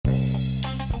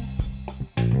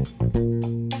Hi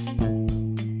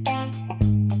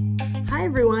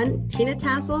everyone, Tina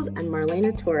Tassels and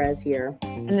Marlena Torres here.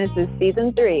 And this is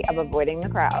season 3 of Avoiding the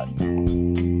Crowd.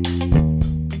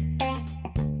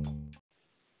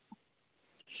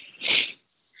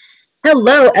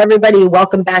 Hello everybody,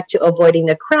 welcome back to Avoiding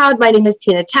the Crowd. My name is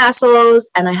Tina Tassels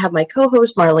and I have my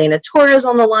co-host Marlena Torres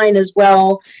on the line as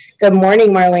well. Good morning,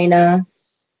 Marlena.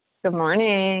 Good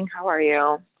morning. How are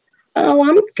you? Oh,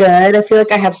 I'm good. I feel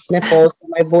like I have sniffles.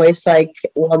 My voice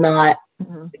will not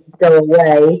go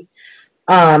away.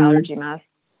 Allergy mess.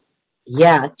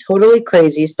 Yeah, totally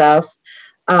crazy stuff.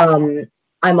 I'm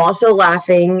also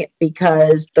laughing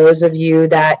because those of you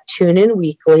that tune in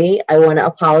weekly, I want to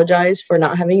apologize for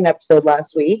not having an episode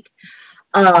last week.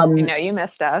 I know you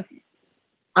missed us.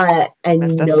 I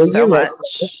know you missed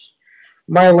us.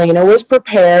 Marlena was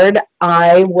prepared.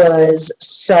 I was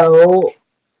so,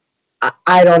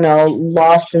 I don't know,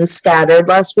 lost and scattered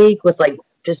last week with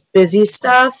just busy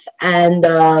stuff. And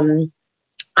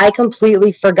I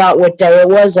completely forgot what day it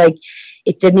was.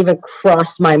 It didn't even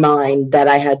cross my mind that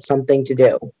I had something to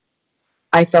do.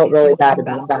 I felt really bad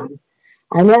about that.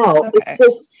 I know. Okay.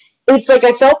 It's like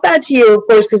I felt bad to you, of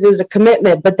course, because it was a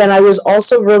commitment. But then I was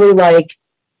also really like,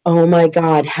 oh my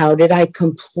God, how did I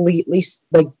completely,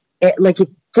 it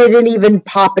didn't even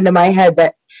pop into my head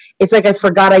that it's like I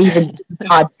forgot I even did the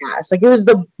podcast. It was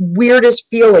the weirdest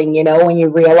feeling, when you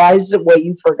realize what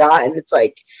you forgot. And it's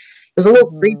it was a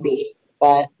little creepy.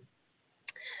 But,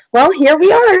 well, here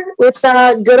we are with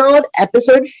good old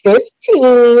episode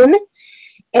 15.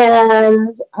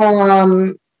 And,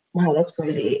 wow, that's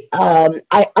crazy.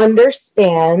 I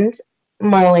understand,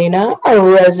 Marlena, a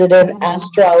resident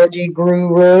astrology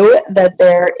guru, that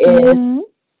there is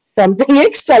something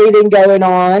exciting going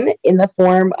on in the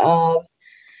form of,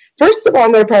 first of all,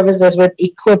 I'm going to preface this with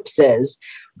eclipses.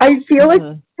 I feel like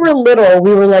when we were little,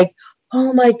 we were like,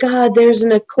 oh my God, there's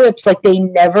an eclipse. They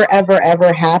never, ever,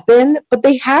 ever happen, but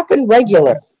they happen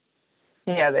regular.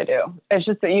 Yeah, they do. It's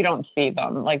just that you don't see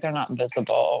them. They're not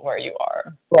visible where you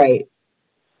are. Right.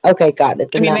 Okay, got it.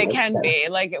 They can be.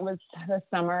 It was the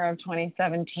summer of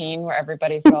 2017 where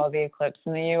everybody saw the eclipse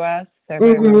in the U.S. So if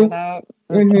you remember that,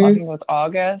 I think it was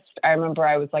August. I remember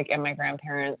I was in my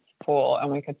grandparents' pool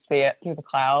and we could see it through the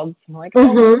clouds. I'm like,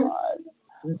 oh my God.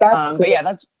 That's cool. But yeah,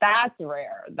 that's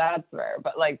rare. That's rare.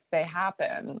 But they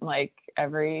happen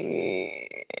every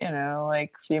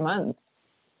few months.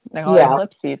 They call it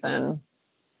eclipse season.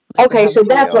 Okay, so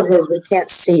that's what it is. We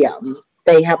can't see them.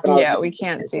 They happen. Yeah, we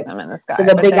can't see them in the sky. So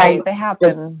the big they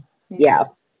happen. Yeah.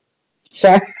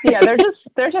 Sure. Yeah, they're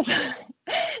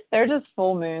just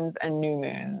full moons and new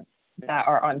moons that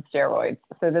are on steroids.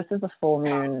 So this is a full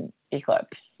moon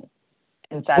eclipse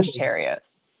in Sagittarius.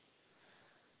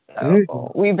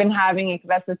 So we've been having,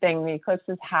 that's the thing, the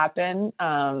eclipses happen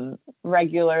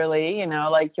regularly,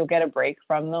 you'll get a break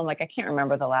from them. I can't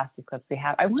remember the last eclipse we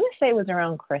had. I want to say it was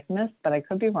around Christmas, but I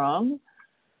could be wrong.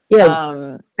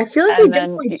 Yeah, I feel like we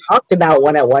definitely talked about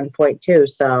one at one point too.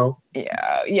 So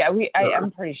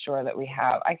I'm pretty sure that we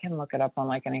have. I can look it up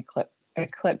on an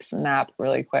eclipse map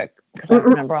really quick because I don't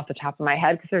remember off the top of my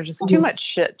head because there's just too much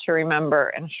shit to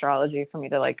remember in astrology for me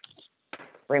to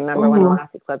remember when the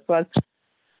last eclipse was.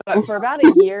 But for about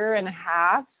a year and a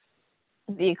half,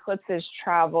 the eclipses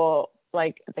travel,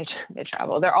 they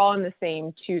travel. They're all in the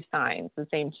same two signs, the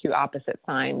same two opposite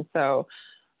signs. So,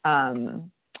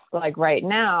 right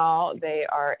now, they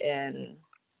are in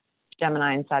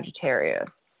Gemini and Sagittarius.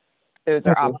 Those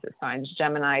are opposite signs.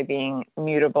 Gemini being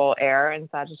mutable air and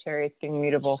Sagittarius being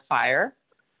mutable fire.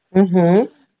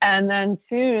 And then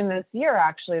soon this year,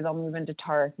 actually, they'll move into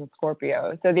Taurus and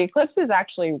Scorpio. So the eclipses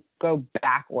actually go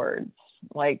backwards.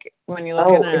 When you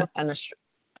look at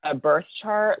a birth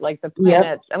chart, the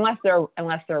planets, unless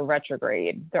they're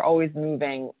retrograde, they're always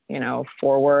moving,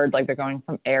 forward. They're going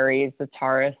from Aries to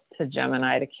Taurus to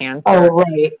Gemini to Cancer. Oh,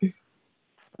 right.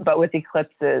 But with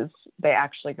eclipses, they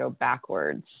actually go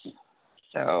backwards.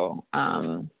 So,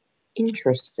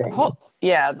 interesting.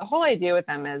 The whole idea with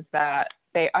them is that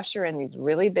they usher in these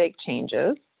really big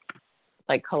changes,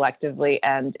 collectively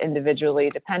and individually,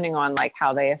 depending on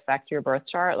how they affect your birth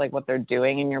chart, what they're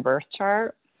doing in your birth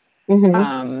chart.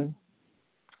 And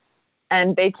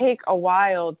they take a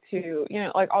while to,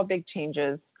 all big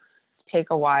changes take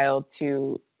a while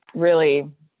to really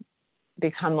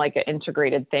become an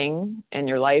integrated thing in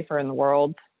your life or in the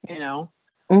world,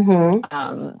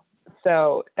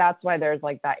 So that's why there's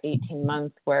that 18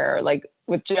 months where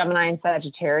with Gemini and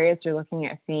Sagittarius, you're looking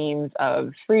at themes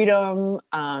of freedom,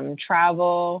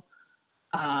 travel,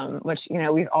 which,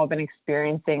 we've all been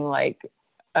experiencing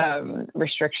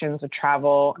restrictions with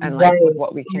travel and like with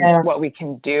what we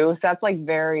can do. So that's like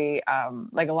very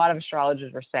like a lot of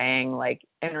astrologers were saying like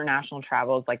international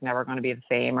travel is like never going to be the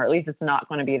same, or at least it's not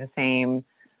going to be the same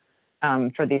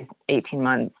for these 18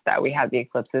 months that we have the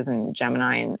eclipses in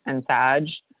Gemini and Sag.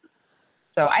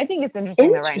 So I think it's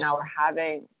interesting that right now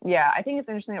I think it's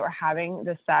interesting that we're having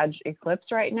the Sag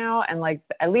eclipse right now, and like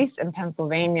at least in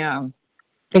Pennsylvania,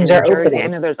 things are opening. I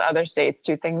know there's other states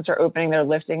too. Things are opening. They're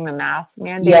lifting the mask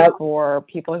mandate for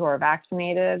people who are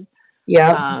vaccinated.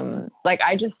 Yeah. Like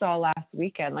I just saw last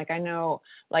weekend, like I know,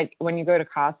 like when you go to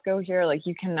Costco here, like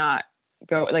you cannot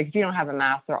go, like if you don't have a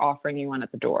mask, they're offering you one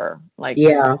at the door. Like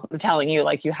they're telling you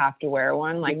like you have to wear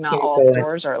one. Like not all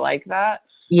stores are like that.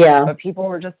 Yeah. But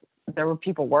there were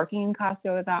people working in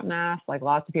Costco without masks, like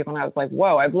lots of people. And I was like,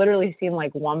 whoa, I've literally seen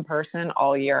like one person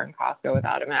all year in Costco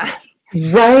without a mask.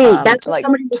 Right. That's what like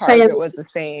somebody was Target saying. Was the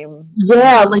same.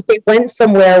 Yeah. Like they went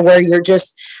somewhere where you're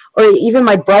just, or even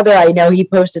my brother, I know he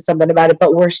posted something about it,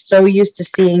 but we're so used to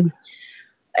seeing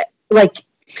like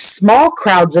small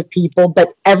crowds of people, but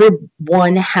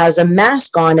everyone has a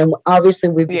mask on. And obviously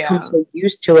we've become so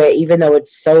used to it, even though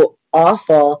it's so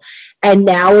awful. And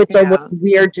now it's almost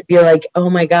weird to be like, oh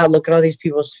my God, look at all these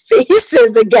people's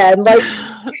faces again. Like,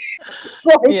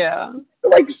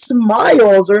 like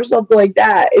smiles or something like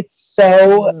that. It's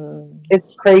so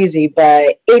it's crazy,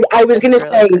 but I was going to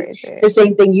say the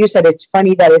same thing you said. It's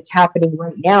funny that it's happening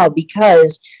right now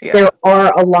because there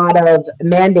are a lot of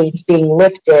mandates being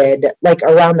lifted like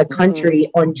around the country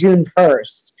on June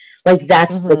 1st. Like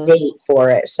that's the date for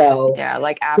it. So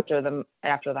like after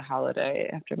the holiday,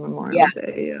 after Memorial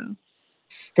Day.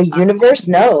 The universe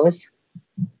knows.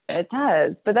 It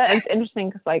does, but that is interesting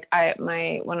because like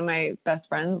one of my best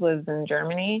friends lives in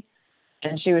Germany,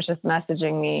 and she was just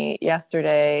messaging me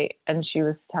yesterday, and she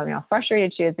was telling me how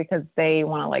frustrated she is because they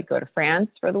want to like go to France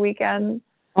for the weekend,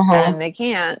 and they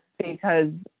can't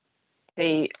because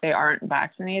they aren't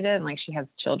vaccinated, and like she has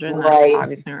children that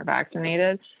obviously aren't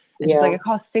vaccinated. And she's like, it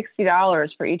costs $60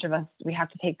 for each of us. We have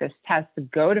to take this test to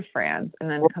go to France, and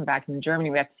then come back into Germany.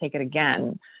 We have to take it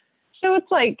again. So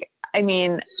it's like, I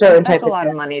mean, that's a lot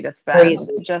of money to spend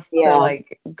just to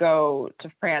like go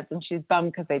to France. And she's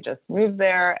bummed because they just moved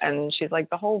there. And she's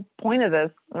like, the whole point of this,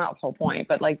 not the whole point,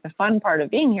 but like the fun part of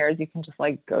being here is you can just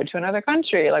like go to another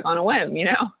country, like on a whim, you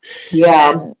know?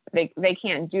 Yeah. And they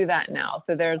can't do that now.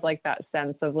 So there's like that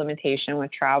sense of limitation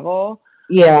with travel.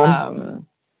 Yeah.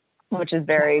 Which is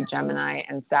very Gemini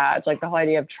and Sag. Like the whole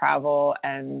idea of travel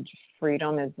and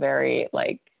freedom is very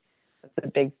like, it's a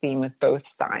big theme with both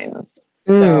signs.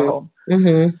 So, so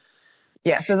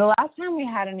the last time we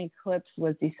had an eclipse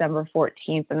was December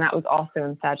 14th, and that was also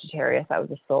in Sagittarius. That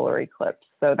was a solar eclipse.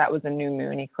 So that was a new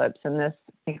moon eclipse. And this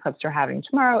eclipse we're having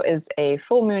tomorrow is a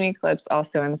full moon eclipse,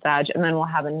 also in Sag. And then we'll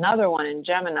have another one in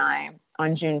Gemini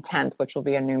on June 10th, which will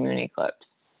be a new moon eclipse.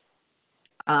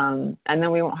 And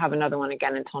then we won't have another one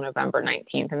again until November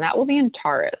 19th, and that will be in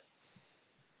Taurus.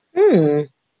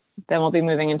 Then we'll be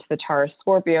moving into the Taurus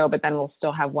Scorpio, but then we'll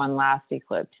still have one last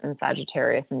eclipse in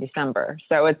Sagittarius in December.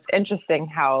 So it's interesting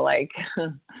how like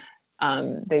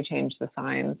they change the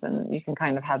signs, and you can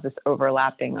kind of have this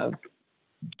overlapping of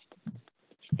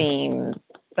themes.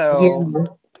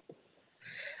 So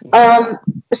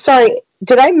sorry,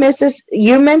 did I miss this?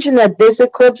 You mentioned that this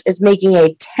eclipse is making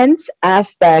a tense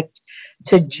aspect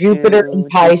to Jupiter in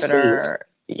Pisces.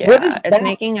 Yeah, what is it's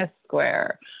making a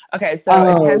square. Okay, so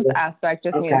a tense aspect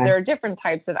just means there are different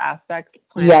types of aspects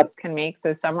planets can make.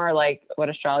 So some are like what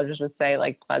astrologers would say,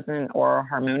 like pleasant or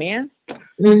harmonious.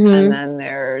 And then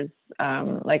there's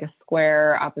like a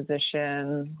square,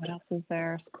 opposition. What else is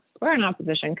there? Square and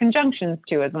opposition. Conjunctions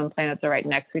too is when planets are right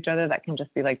next to each other that can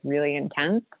just be like really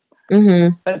intense.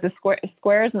 But the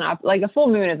square is like a full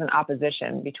moon is an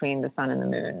opposition between the sun and the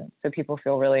moon. So people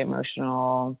feel really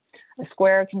emotional. A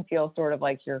square can feel sort of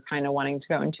like you're kind of wanting to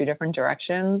go in two different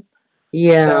directions.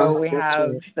 Yeah. So we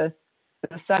have the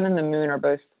sun and the moon are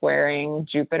both squaring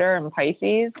Jupiter and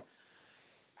Pisces.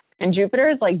 And Jupiter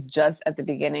is like just at the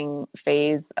beginning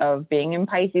phase of being in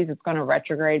Pisces. It's going to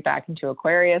retrograde back into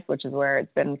Aquarius, which is where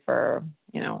it's been for,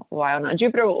 a while now.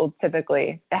 Jupiter will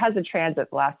typically, it has a transit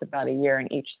that lasts about a year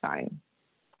in each sign.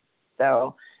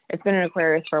 So it's been in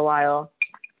Aquarius for a while.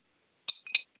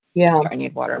 Yeah. Sorry, I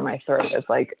need water in my throat. It's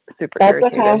like super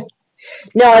irritated. Okay.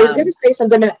 No, I was going to say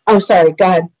something. Oh, sorry. Go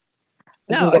ahead.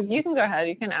 You can go ahead.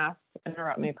 You can ask.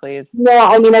 Interrupt me, please.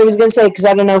 No, I mean, I was going to say, because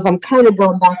I don't know if I'm kind of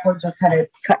going backwards or kind of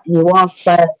cutting you off,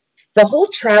 but the whole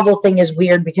travel thing is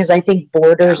weird because I think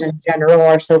borders in general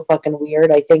are so fucking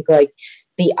weird. I think like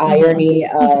the irony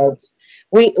of,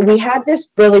 we had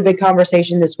this really big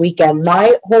conversation this weekend.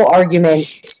 My whole argument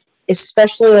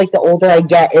especially like the older I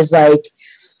get, is like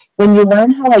when you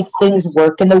learn how like things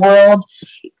work in the world,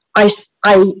 I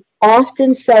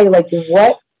often say, like,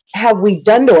 what have we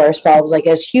done to ourselves, like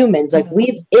as humans? Like,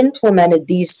 we've implemented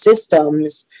these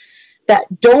systems that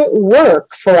don't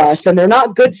work for us and they're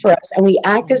not good for us, and we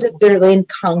act as if they're in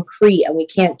concrete and we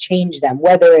can't change them,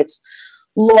 whether it's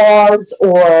laws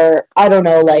or I don't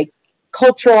know, like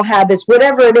cultural habits,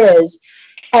 whatever it is.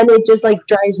 And it just like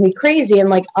drives me crazy. And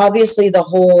like obviously the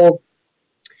whole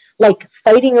like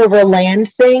fighting over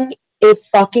land thing, it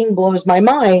fucking blows my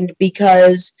mind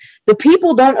because the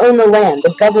people don't own the land.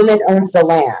 The government owns the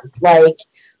land. Like,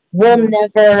 we'll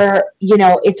never, you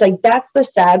know, it's like that's the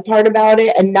sad part about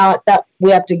it. And not that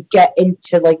we have to get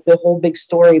into like the whole big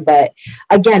story. But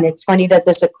again, it's funny that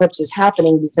this eclipse is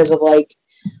happening because of like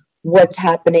what's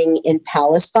happening in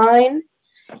Palestine.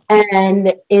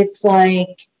 And it's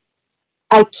like,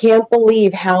 I can't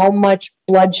believe how much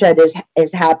bloodshed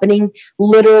is happening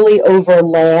literally over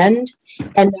land.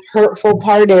 And the hurtful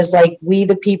part is like we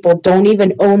the people don't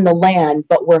even own the land,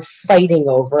 but we're fighting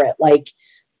over it like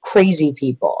crazy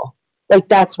people. Like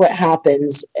that's what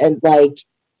happens and like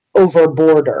over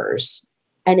borders.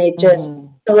 And it just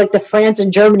so like the France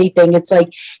and Germany thing, it's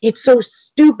like it's so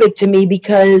stupid to me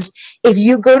because if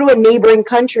you go to a neighboring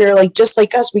country or like just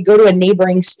like us, we go to a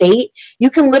neighboring state, you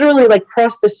can literally like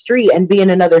cross the street and be in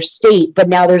another state, but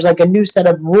now there's like a new set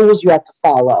of rules you have to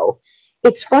follow.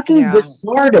 It's fucking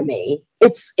bizarre to me.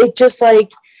 It just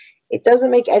like it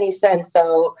doesn't make any sense.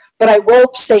 So, but I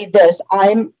will say this,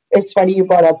 it's funny you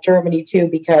brought up Germany too,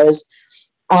 because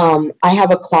I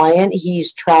have a client,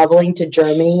 he's traveling to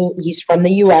Germany. He's from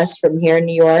the US, from here in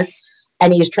New York,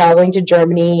 and he's traveling to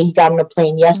Germany. He got on a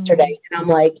plane yesterday. And I'm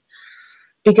like,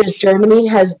 because Germany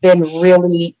has been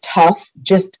really tough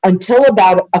just until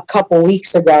about a couple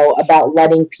weeks ago about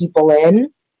letting people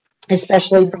in,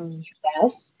 especially from the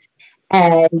US.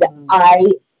 And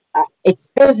it's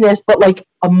business, but like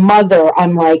a mother,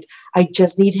 I'm like, I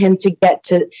just need him to get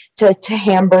to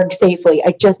Hamburg safely.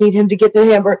 I just need him to get to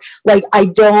Hamburg. Like,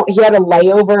 he had a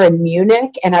layover in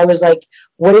Munich, and I was like,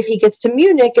 what if he gets to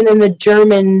Munich and then the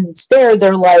Germans there,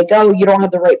 they're like, oh, you don't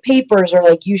have the right papers, or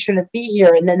like, you shouldn't be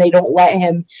here. And then they don't let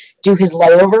him do his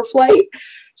layover flight.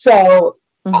 So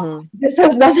this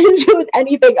has nothing to do with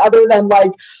anything other than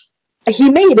like,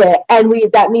 he made it, and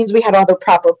that means we had all the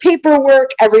proper paperwork,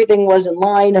 everything was in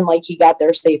line, and like he got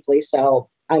there safely. So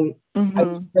I'm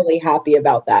really happy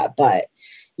about that. But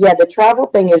yeah, the travel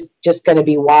thing is just going to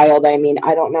be wild. I mean,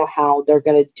 I don't know how they're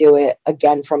going to do it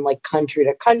again from like country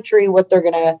to country, what they're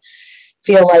going to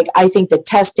feel like. I think the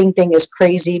testing thing is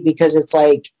crazy because it's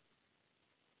like,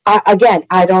 I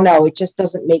don't know, it just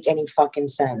doesn't make any fucking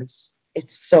sense.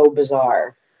 It's so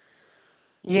bizarre.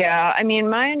 Yeah, I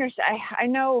mean, I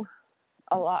know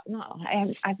a lot. No,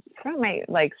 I've from my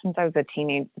like since I was a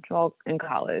teenager, well, in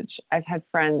college, I've had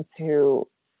friends who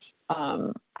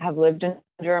have lived in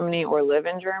Germany or live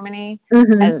in Germany,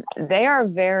 and they are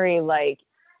very like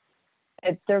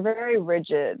they're very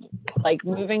rigid. Like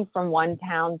moving from one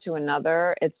town to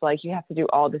another, it's like you have to do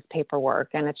all this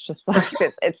paperwork, and it's just like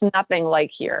it's nothing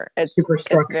like here. It's super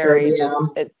structured.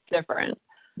 It's different.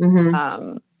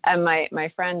 And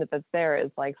my friend that's there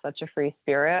is like such a free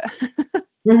spirit.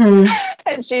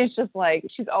 And she's just like,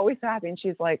 she's always happy. And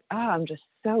she's like, oh, I'm just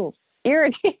so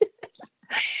irritated.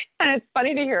 And it's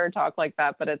funny to hear her talk like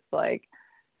that, but it's like,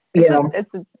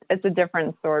 it's a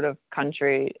different sort of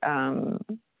country to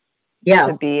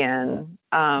be in.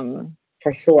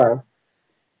 For sure.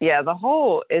 Yeah, the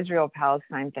whole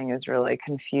Israel-Palestine thing is really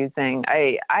confusing.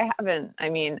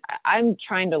 I'm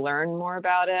trying to learn more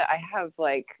about it. I have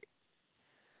like,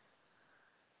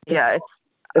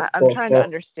 I'm trying to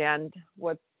understand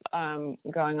what's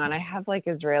going on. I have like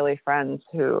Israeli friends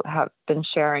who have been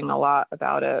sharing a lot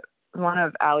about it. One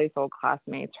of Allie's old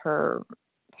classmates, her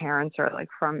parents are like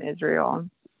from Israel.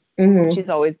 She's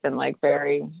always been like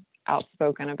very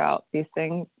outspoken about these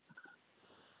things.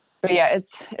 But yeah,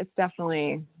 it's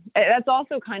definitely, that's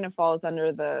also kind of falls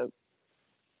under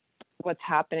what's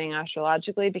happening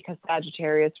astrologically, because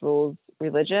Sagittarius rules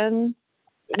religion.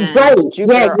 And right.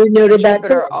 Jupiter, you noted that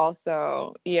too.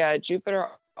 Jupiter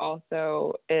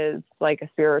also is like a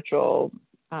spiritual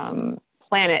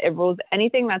planet. It rules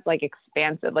anything that's like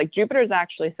expansive. Like Jupiter is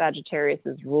actually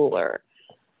Sagittarius's ruler.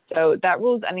 So that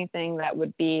rules anything that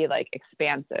would be like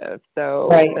expansive. So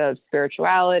the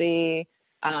spirituality,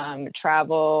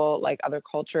 travel, like other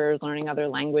cultures, learning other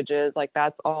languages, like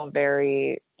that's all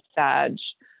very Sag.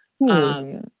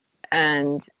 And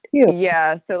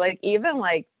so like even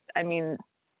like, I mean,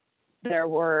 there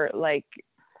were like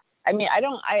I mean,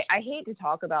 I hate to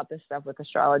talk about this stuff with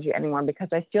astrology anymore because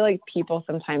I feel like people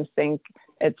sometimes think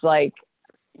it's like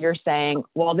you're saying,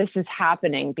 well, this is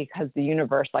happening because the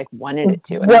universe like wanted it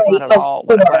to. And that's not at all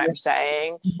what I'm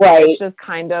saying. Right. It's just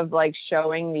kind of like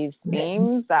showing these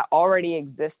themes that already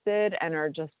existed and are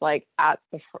just like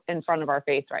in front of our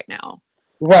face right now.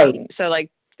 Right. So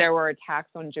like there were attacks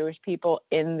on Jewish people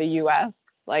in the US.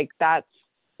 Like that's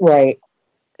right.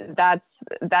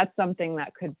 That's something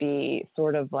that could be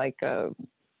sort of like a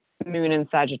Moon in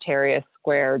Sagittarius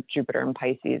square Jupiter and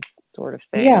Pisces sort of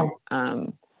thing. Yeah.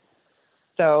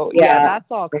 So yeah, that's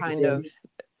all kind of,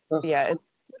 yeah, it's,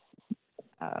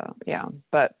 yeah,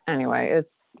 but anyway, it's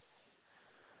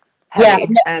heavy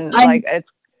and like it's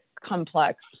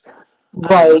complex,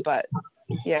 right? But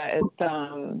yeah, it's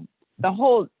the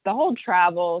whole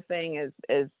travel thing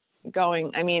is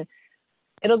going. I mean,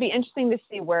 it'll be interesting to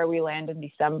see where we land in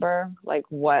December, like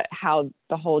how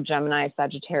the whole Gemini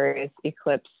Sagittarius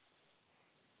eclipse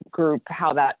group,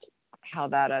 how that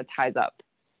ties up.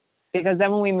 Because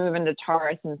then when we move into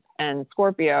Taurus and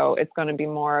Scorpio, it's going to be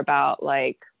more about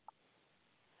like,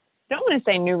 I don't want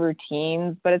to say new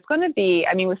routines, but it's going to be,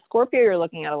 I mean, with Scorpio, you're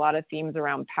looking at a lot of themes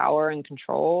around power and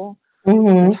control.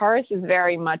 And Taurus is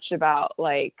very much about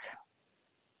like,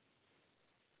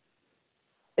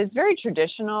 it's very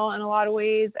traditional in a lot of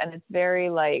ways. And it's very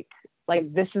like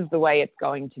this is the way it's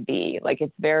going to be. Like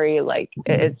it's very like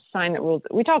it's sign that rules.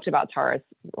 We talked about Taurus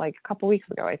like a couple weeks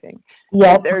ago, I think.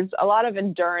 Yeah. There's a lot of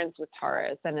endurance with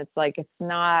Taurus, and it's like it's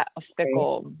not a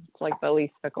fickle. It's like the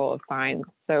least fickle of signs.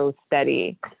 So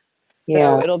steady.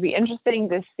 Yeah. So it'll be interesting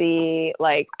to see.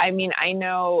 Like, I mean, I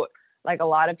know like a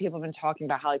lot of people have been talking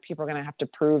about how like people are going to have to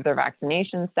prove their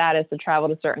vaccination status to travel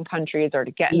to certain countries or to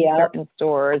get into certain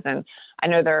stores. And I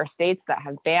know there are states that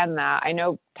have banned that. I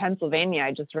know Pennsylvania,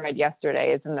 I just read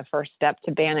yesterday, is in the first step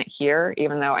to ban it here,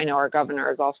 even though I know our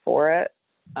governor is all for it.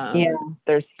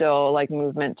 There's still like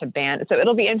movement to ban it. So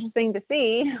it'll be interesting to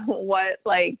see what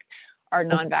like our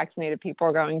non-vaccinated people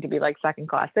are going to be like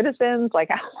second-class citizens. Like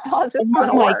how is this going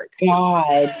to work? Oh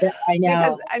my God, I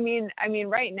know. Because I mean,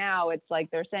 right now it's like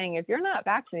they're saying if you're not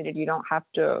vaccinated, you don't have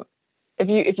to.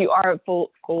 If you are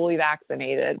fully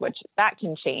vaccinated, which that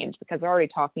can change because we're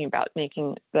already talking about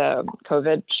making the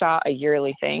COVID shot a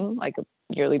yearly thing, like a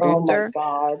yearly booster. Oh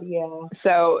my God, yeah.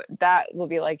 So that will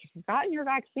be like, if you've gotten your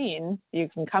vaccine, you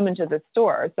can come into the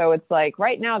store. So it's like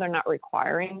right now they're not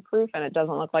requiring proof, and it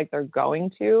doesn't look like they're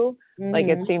going to. Like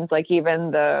it seems like even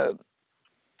the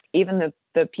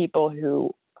people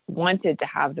who wanted to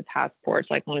have the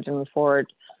passports, like wanted to move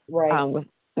forward with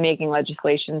making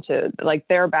legislation to like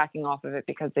they're backing off of it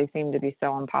because they seem to be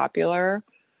so unpopular.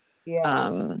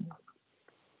 Because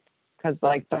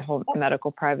like the whole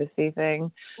medical privacy thing.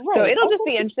 So it'll just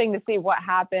be interesting to see what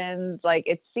happens. Like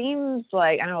it seems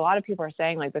like I know a lot of people are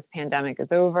saying like this pandemic is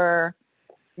over.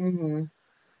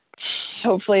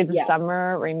 Hopefully the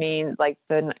summer remains like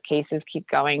the cases keep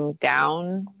going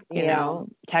down. You know,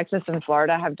 Texas and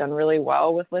Florida have done really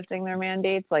well with lifting their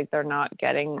mandates. Like they're not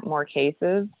getting more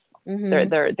cases.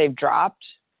 They've dropped.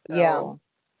 So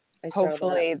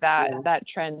hopefully that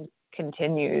trend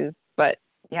continues. But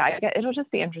yeah, it'll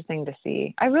just be interesting to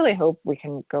see. I really hope we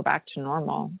can go back to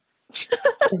normal.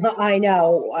 I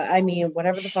know. I mean,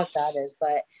 whatever the fuck that is,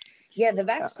 but yeah, the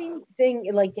vaccine thing,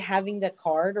 like having the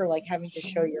card or like having to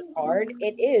show your card,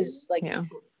 it is like,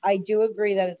 I do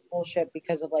agree that it's bullshit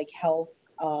because of like health,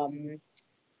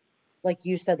 like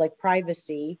you said, like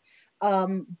privacy.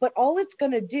 But all it's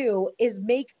going to do is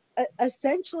make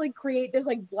essentially create this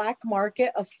like black market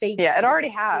of fake. Yeah, it already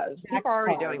has. People are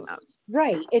already doing that.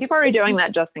 Right. People are already doing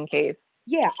that just in case.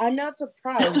 Yeah, I'm not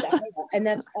surprised at all. And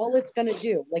that's all it's going to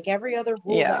do. Like every other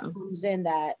rule that comes in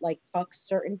that like fucks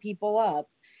certain people up,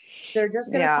 they're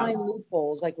just going to find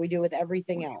loopholes like we do with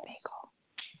everything else.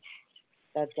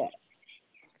 That's it.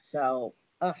 So,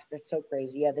 that's so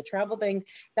crazy. Yeah, the travel thing,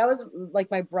 that was like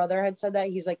my brother had said that.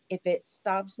 He's like, if it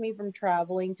stops me from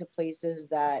traveling to places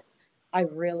that I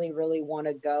really, really want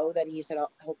to go, then he said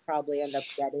he'll probably end up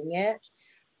getting it.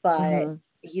 But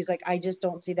he's like, I just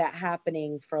don't see that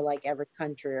happening for like every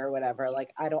country or whatever.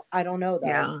 Like, I don't know though.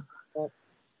 Yeah.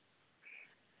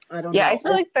 I don't know. I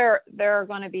feel like there are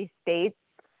going to be states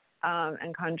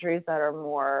and countries that are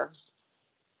more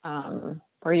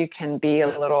where you can be a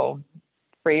little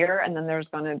freer, and then there's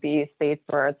going to be states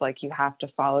where it's like you have to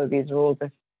follow these rules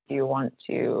if you want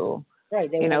to,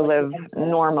 live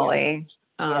normally.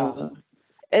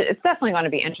 It's definitely going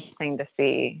to be interesting to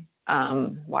see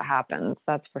what happens.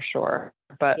 That's for sure.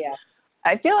 But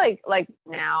I feel like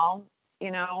now,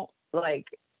 like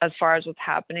as far as what's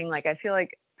happening, like I feel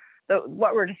like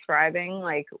what we're describing,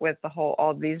 like with the whole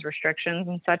all these restrictions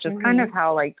and such, is kind of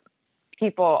how like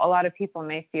a lot of people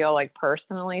may feel like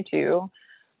personally too,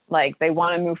 like they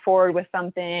want to move forward with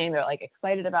something. They're like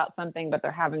excited about something, but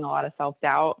they're having a lot of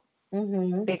self-doubt.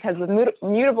 Because with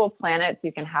mutable planets,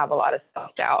 you can have a lot of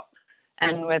self-doubt.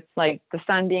 And with like the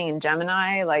sun being in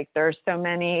Gemini, like there's so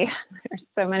many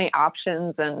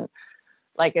options, and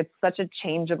like it's such a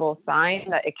changeable sign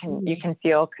that you can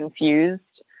feel confused,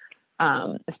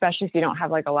 especially if you don't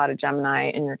have like a lot of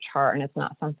Gemini in your chart and it's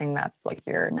not something that's like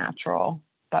your natural.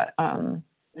 But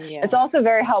it's also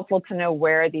very helpful to know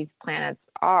where these planets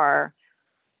are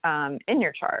in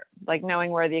your chart, like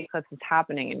knowing where the eclipse is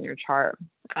happening in your chart.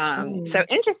 So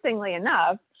interestingly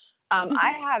enough,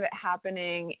 I have it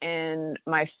happening in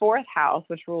my 4th house,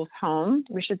 which rules home.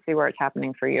 We should see where it's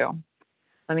happening for you.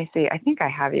 Let me see. I think I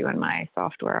have you in my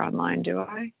software online. Do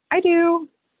I? I do.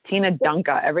 Tina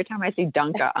Dunca. Every time I see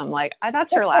Dunca, I'm like, that's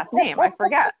her last name. I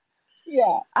forget.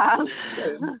 Yeah.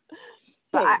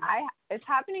 But it's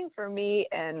happening for me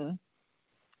in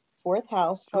 4th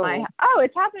house.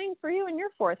 It's happening for you in your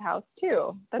 4th house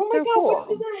too. That's so cool. What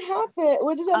did that happen?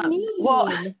 What does that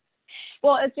mean?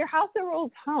 Well, it's your house that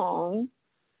rules home.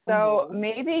 So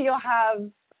maybe you'll have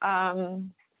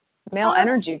male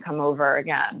energy come over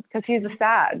again because he's a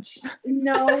Sag.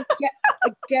 No,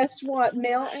 guess what?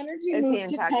 Male energy moved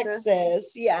to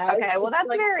Texas. Yeah. Okay, well that's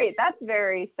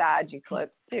very Sag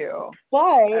eclipse too.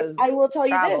 But I will tell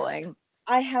you this: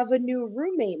 I have a new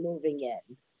roommate moving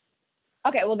in.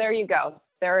 Okay, well there you go.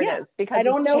 There it is. Because I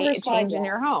don't know her change in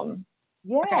your home.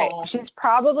 Yeah. Okay, she's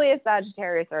probably a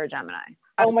Sagittarius or a Gemini.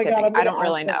 Oh my God, I don't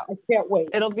really know. I can't wait.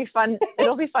 It'll be fun.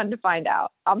 It'll be fun to find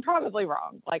out. I'm probably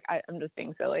wrong. Like I'm just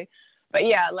being silly. But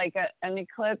yeah, like an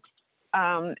eclipse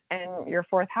in your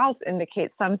 4th house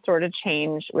indicates some sort of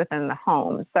change within the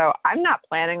home. So I'm not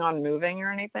planning on moving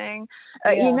or anything.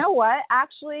 You know what?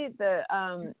 Actually,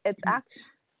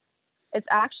 it's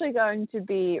actually going to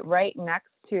be right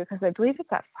next to, because I believe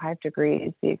it's at 5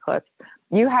 degrees, the eclipse.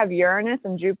 You have Uranus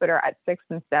and Jupiter at 6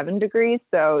 and 7 degrees.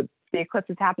 So the eclipse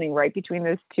is happening right between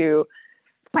those two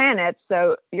planets.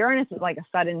 So Uranus is like a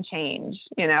sudden change,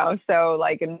 so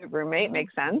like a new roommate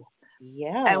makes sense.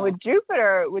 Yeah. And with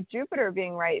Jupiter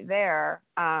being right there,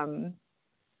 I'm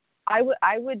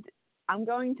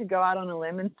going to go out on a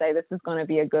limb and say this is going to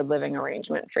be a good living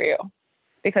arrangement for you,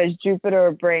 because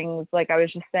Jupiter brings, like I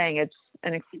was just saying, it's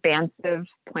an expansive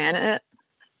planet.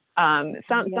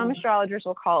 Some astrologers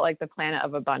will call it like the planet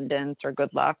of abundance or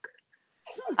good luck.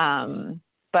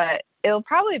 But it'll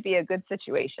probably be a good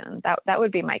situation. That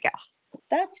would be my guess.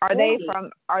 That's Are great.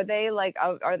 are they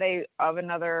of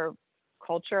another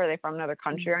culture? Are they from another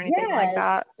country or anything like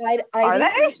that? I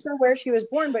didn't ask her where she was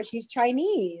born, but she's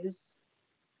Chinese.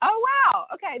 Oh wow.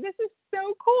 Okay, this is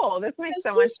so cool. This makes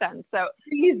so much sense. So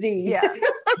easy.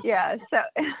 Yeah. So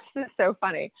this is so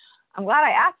funny. I'm glad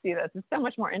I asked you this. It's so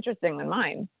much more interesting than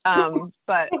mine.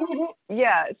 But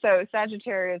yeah, so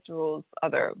Sagittarius rules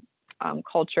other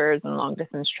cultures and long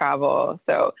distance travel.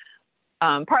 So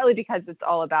partly because it's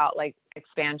all about like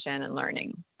expansion and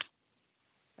learning.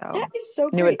 So that is so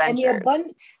new great. adventures.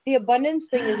 And the abundance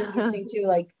thing is interesting too,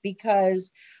 like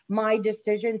because my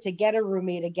decision to get a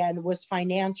roommate again was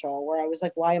financial, where I was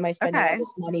like, why am I spending all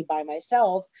this money by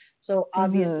myself? So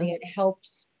obviously it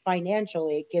helps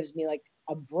financially. It gives me like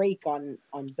a break on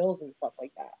bills and stuff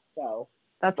like that. So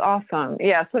that's awesome.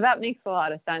 Yeah. So that makes a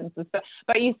lot of sense.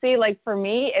 But you see, like for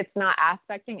me, it's not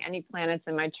aspecting any planets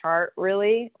in my chart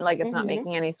really. Like it's not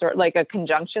making any sort, like a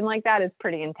conjunction like that is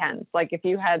pretty intense. Like if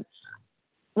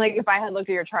I had looked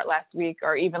at your chart last week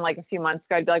or even like a few months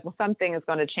ago, I'd be like, well, something is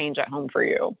going to change at home for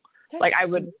you. That's like I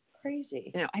would, so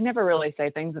crazy. I never really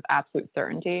say things with absolute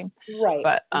certainty. Right.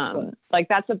 But like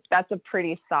that's a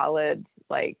pretty solid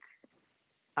like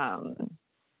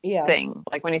thing.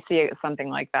 Like when you see something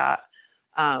like that.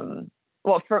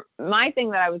 Well, for my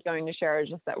thing that I was going to share is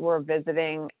just that we're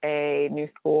visiting a new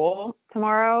school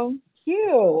tomorrow.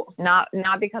 Cute. Not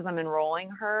because I'm enrolling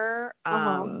her,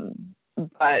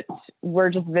 but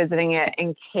we're just visiting it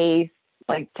in case,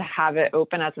 like, to have it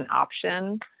open as an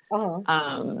option.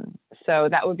 So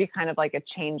that would be kind of like a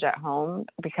change at home,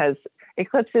 because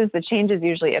eclipses, the changes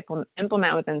usually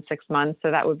implement within 6 months.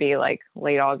 So that would be like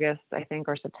late August, I think,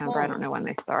 or September. I don't know when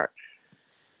they start.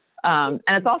 And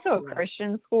it's also a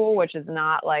Christian school, which is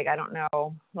not like, I don't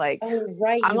know, like,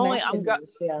 I'm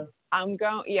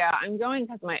going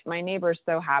because my neighbor's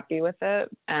so happy with it.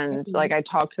 And like, I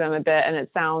talked to them a bit, and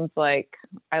it sounds like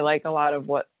I like a lot of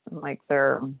what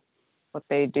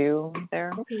they do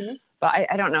there. But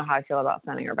I don't know how I feel about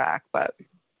sending her back, but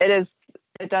it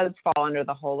does fall under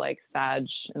the whole like Sag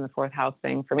in the 4th house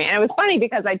thing for me. And it was funny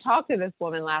because I talked to this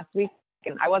woman last week,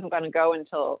 and I wasn't going to go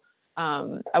until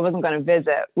I wasn't going to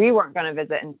visit. We weren't going to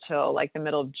visit until like the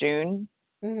middle of June.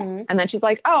 Mm-hmm. And then she's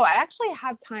like, oh, I actually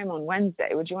have time on Wednesday.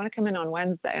 Would you want to come in on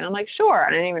Wednesday? And I'm like, sure.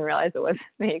 And I didn't even realize it was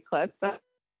the eclipse. So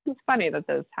it's funny that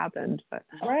this happened, but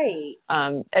right.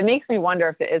 It makes me wonder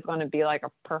if it is going to be like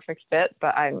a perfect fit,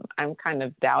 but I'm kind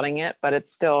of doubting it, but it's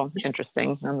still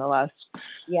interesting nonetheless.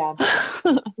 Yeah.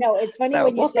 No, it's funny So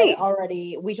when you we'll said see.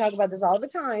 already, we talk about this all the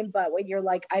time, but when you're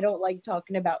like, I don't like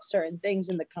talking about certain things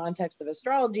in the context of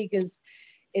astrology because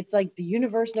it's like the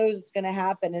universe knows it's going to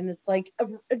happen. And it's like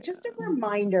just a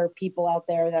reminder, people out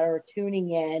there that are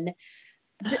tuning in,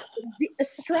 the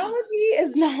astrology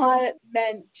is not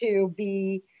meant to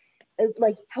be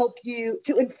like help you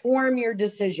to inform your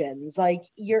decisions. Like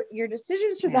your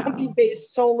decisions should not be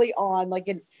based solely on like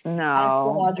an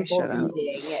astrological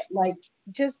reading. Like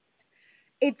just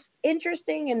it's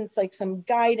interesting and it's like some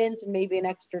guidance and maybe an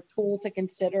extra tool to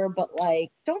consider, but like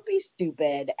don't be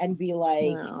stupid and be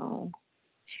like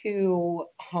too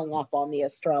hung up on the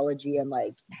astrology and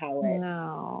like how it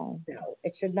no,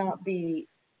 it should not be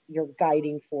your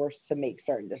guiding force to make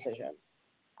certain decisions.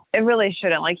 It really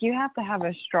shouldn't. Like you have to have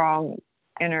a strong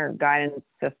inner guidance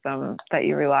system that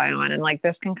you rely on, and like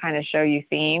this can kind of show you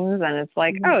themes, and it's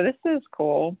like, oh, this is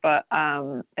cool, but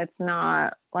it's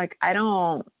not like I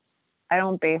don't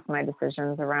base my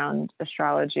decisions around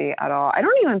astrology at all. I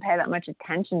don't even pay that much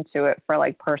attention to it for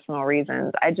like personal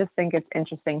reasons. I just think it's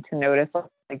interesting to notice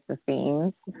like the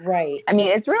themes. Right. I mean,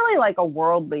 it's really like a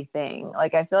worldly thing.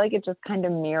 Like I feel like it just kind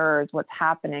of mirrors what's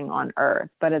happening on Earth,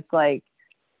 but it's like,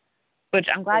 which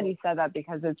I'm glad you said that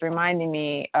because it's reminding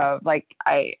me of like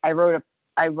I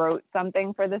wrote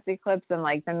something for this eclipse, and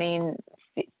like the main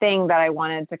thing that I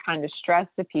wanted to kind of stress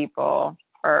to people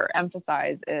or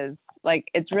emphasize is like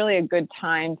it's really a good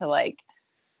time to like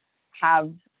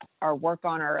have or work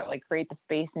on or like create the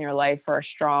space in your life for a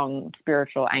strong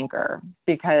spiritual anchor,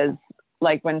 because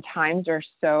like when times are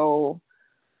so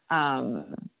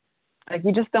like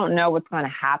we just don't know what's going to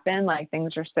happen. Like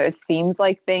things are so, it seems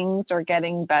like things are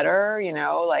getting better, you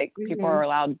know, like people are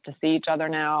allowed to see each other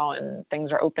now and things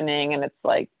are opening and it's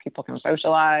like people can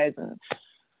socialize and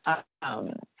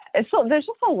there's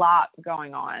just a lot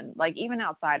going on, like even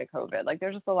outside of COVID, like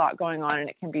there's just a lot going on and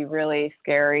it can be really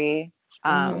scary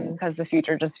because the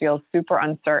future just feels super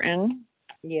uncertain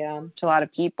to a lot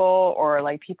of people, or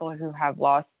like people who have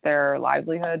lost their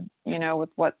livelihood, you know, with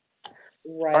what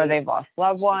or they've lost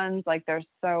loved ones. Like there's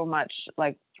so much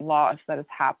like loss that has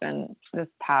happened this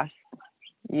past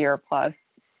year plus.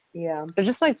 Yeah. So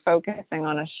just like focusing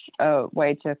on a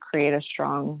way to create a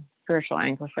strong spiritual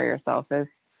anchor for yourself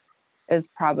is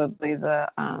probably the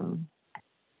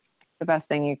best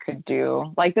thing you could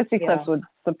do. Like this eclipse would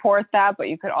support that, but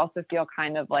you could also feel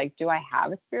kind of like, do I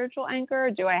have a spiritual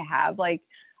anchor? Do I have like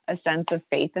a sense of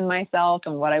faith in myself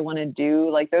and what I want to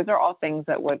do? Like those are all things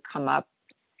that would come up,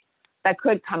 that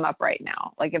could come up right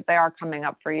now. Like if they are coming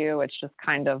up for you, it's just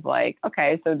kind of like,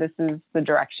 okay, so this is the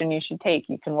direction you should take.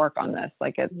 You can work on this.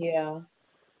 Like it's, you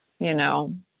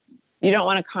know, you don't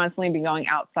want to constantly be going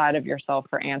outside of yourself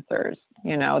for answers.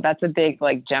 You know, that's a big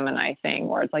like Gemini thing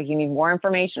where it's like, you need more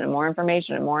information and more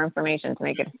information and more information to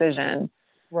make a decision.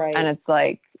 Right. And it's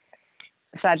like,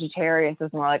 Sagittarius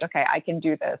is more like, okay, I can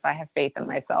do this. I have faith in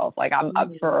myself. Like I'm up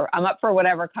for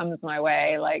whatever comes my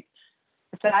way. Like,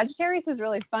 Sagittarius is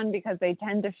really fun because they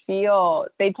tend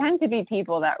to be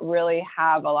people that really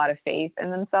have a lot of faith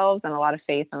in themselves and a lot of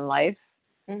faith in life.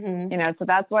 You know, so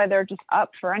that's why they're just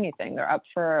up for anything. They're up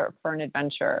for an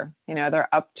adventure. You know,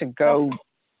 they're up to go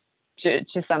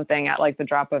to something at like the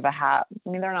drop of a hat. I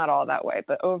mean, they're not all that way,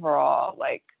 but overall,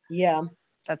 like,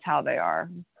 that's how they are.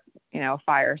 You know,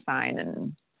 fire sign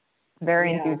and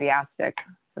very enthusiastic,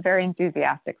 a very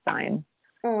enthusiastic sign.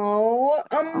 Oh,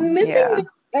 I'm missing the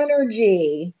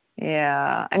energy.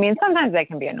 Yeah. I mean, sometimes they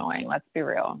can be annoying. Let's be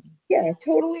real. Yeah,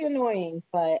 totally annoying.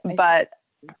 But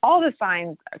all the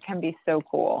signs can be so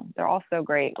cool. They're all so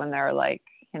great when they're like,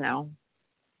 you know,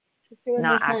 just doing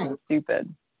not acting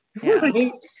stupid. Yeah.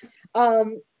 Right.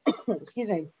 Excuse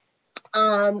me.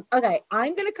 Okay,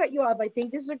 I'm gonna cut you off. I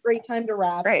think this is a great time to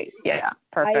wrap. Great. Yeah,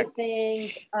 perfect. I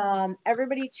think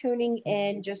everybody tuning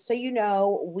in, just so you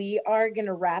know, we are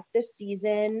gonna wrap this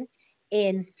season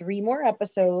in 3 more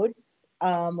episodes,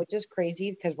 which is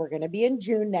crazy because we're gonna be in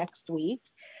June next week.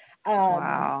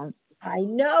 Wow. I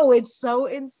know, it's so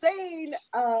insane.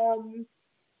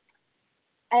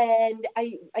 And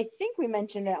I think we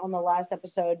mentioned it on the last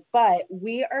episode, but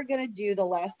we are going to do the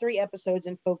last 3 episodes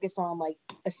and focus on like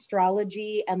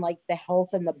astrology and like the health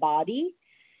and the body.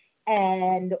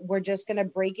 And we're just going to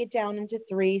break it down into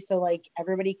 3. So like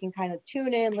everybody can kind of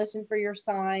tune in, listen for your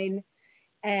sign,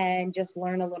 and just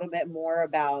learn a little bit more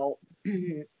about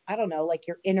I don't know, like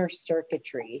your inner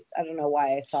circuitry. I don't know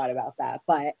why I thought about that,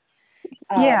 but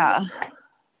Yeah.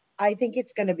 I think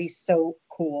it's going to be so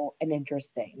cool and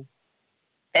interesting.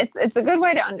 It's a good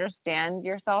way to understand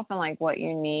yourself and like what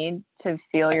you need to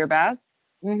feel your best.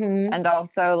 And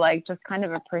also like just kind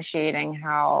of appreciating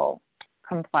how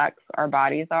complex our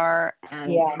bodies are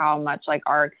and how much like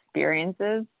our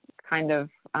experiences kind of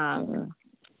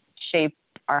shape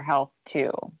our health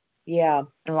too. Yeah.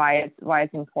 And why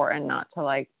it's important not to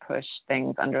like push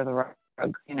things under the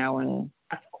rug, you know, when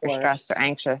you're stressed or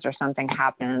anxious or something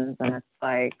happens and it's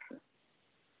like,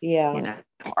 you know,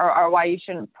 or why you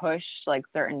shouldn't push like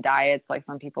certain diets. Like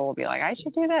some people will be like, I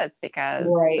should do this because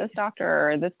this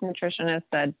doctor or this nutritionist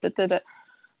said, but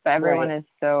everyone is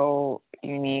so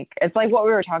unique. It's like what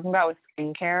we were talking about with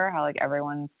skincare, how like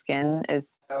everyone's skin is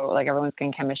so like everyone's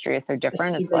skin chemistry is so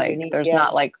different. It's like unique, there's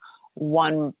not like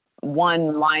one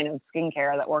line of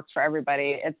skincare that works for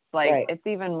everybody. It's like it's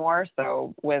even more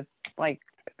so with like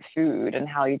food and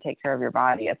how you take care of your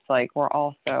body. It's like we're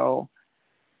all so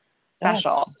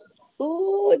special.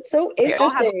 Oh, it's so interesting.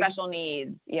 We all have special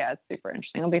needs. Yeah, it's super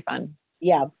interesting. It'll be fun.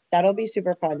 Yeah, that'll be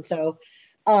super fun. So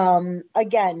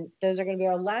again, those are going to be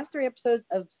our last 3 episodes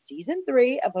of season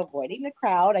 3 of Avoiding the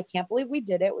Crowd. I can't believe we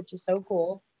did it, which is so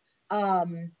cool.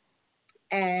 And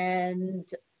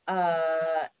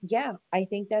yeah, I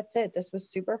think that's it. This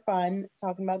was super fun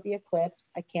talking about the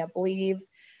eclipse. I can't believe,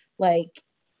 like,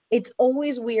 it's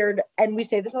always weird, and we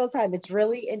say this all the time, it's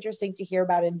really interesting to hear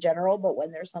about in general, but when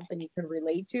there's something you can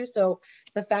relate to. So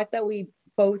the fact that we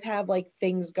both have like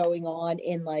things going on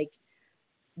in like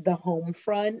the home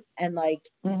front and like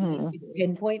you can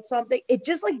pinpoint something, it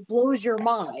just like blows your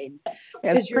mind,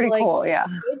 because you're like, cool.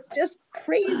 It's just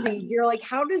crazy. You're like,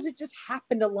 how does it just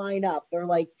happen to line up, or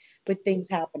like with things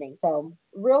happening? So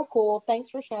real cool.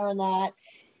 Thanks for sharing that.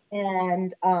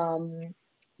 And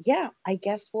yeah, I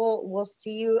guess we'll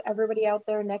see you everybody out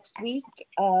there next week.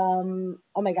 Oh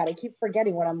my god, I keep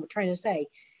forgetting what I'm trying to say.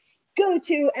 Go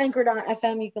to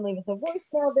anchor.fm. You can leave us a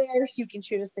voicemail there. You can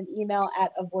shoot us an email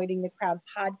at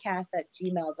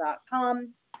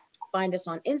avoidingthecrowdpodcast@gmail.com. Find us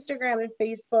on Instagram and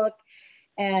Facebook.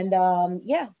 And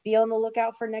yeah, be on the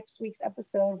lookout for next week's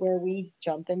episode where we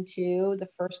jump into the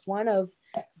first one of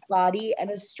body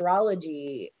and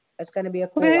astrology. It's going to be a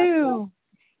cool episode.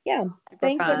 Yeah. Super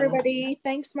thanks, fun. Everybody.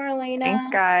 Thanks, Marlena.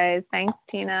 Thanks, guys. Thanks,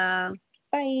 Tina.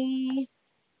 Bye.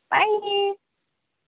 Bye.